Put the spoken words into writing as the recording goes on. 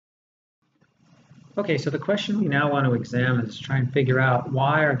Okay, so the question we now want to examine is try and figure out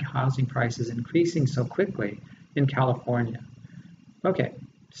why are housing prices increasing so quickly in California. Okay,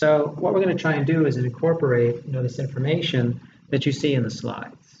 so what we're going to try and do is incorporate this information that you see in the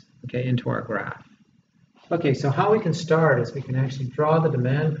slides, okay, into our graph. Okay, so how we can start is we can actually draw the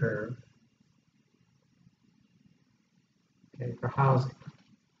demand curve, okay, for housing.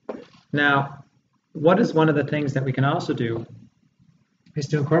 Now, what is one of the things that we can also do is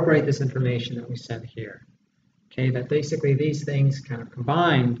to incorporate this information that we sent here. Okay, that basically these things kind of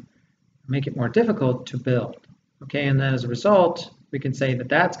combined make it more difficult to build. Okay, and then as a result, we can say that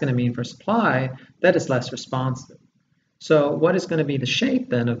that's going to mean for supply that is less responsive. So what is going to be the shape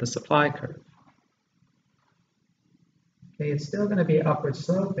then of the supply curve? Okay, it's still going to be upward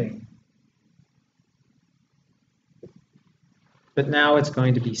sloping, but now it's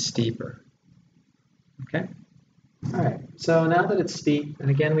going to be steeper. Okay. All right, so now that it's steep,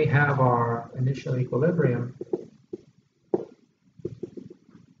 and again we have our initial equilibrium.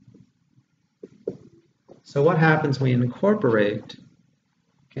 So what happens when we incorporate?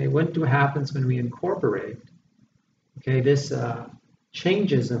 Okay, what happens when we incorporate? Okay, this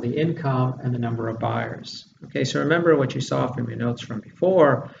changes of the income and the number of buyers. Okay, so remember what you saw from your notes from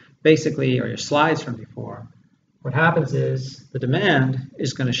before, basically, or your slides from before. What happens is the demand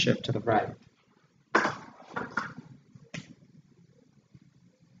is going to shift to the right.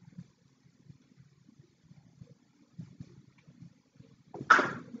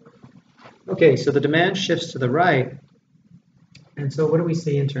 Okay, so the demand shifts to the right, and so what do we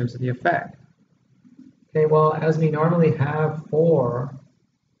see in terms of the effect? Okay, well, as we normally have for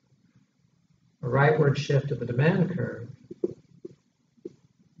a rightward shift of the demand curve,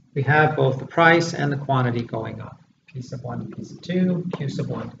 we have both the price and the quantity going up. P sub 1 to P sub 2, Q sub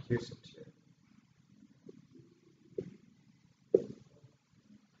 1 to Q sub 2.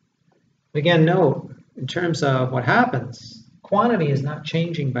 Again, note, in terms of what happens, quantity is not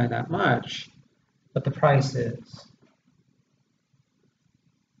changing by that much, but the price is.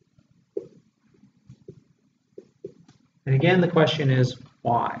 And again, the question is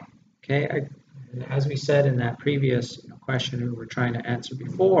why? Okay, as we said in that previous question we were trying to answer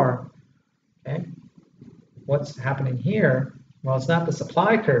before, okay, what's happening here? Well, it's not the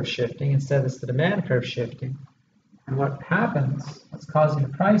supply curve shifting, instead it's the demand curve shifting. And what happens, what's causing the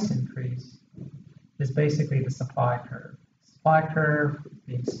price increase, is basically the supply curve. Supply curve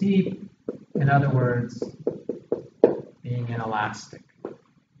being steep, in other words, being inelastic.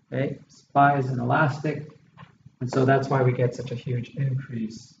 Okay, supply is inelastic, and so that's why we get such a huge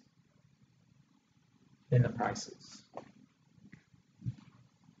increase in the prices.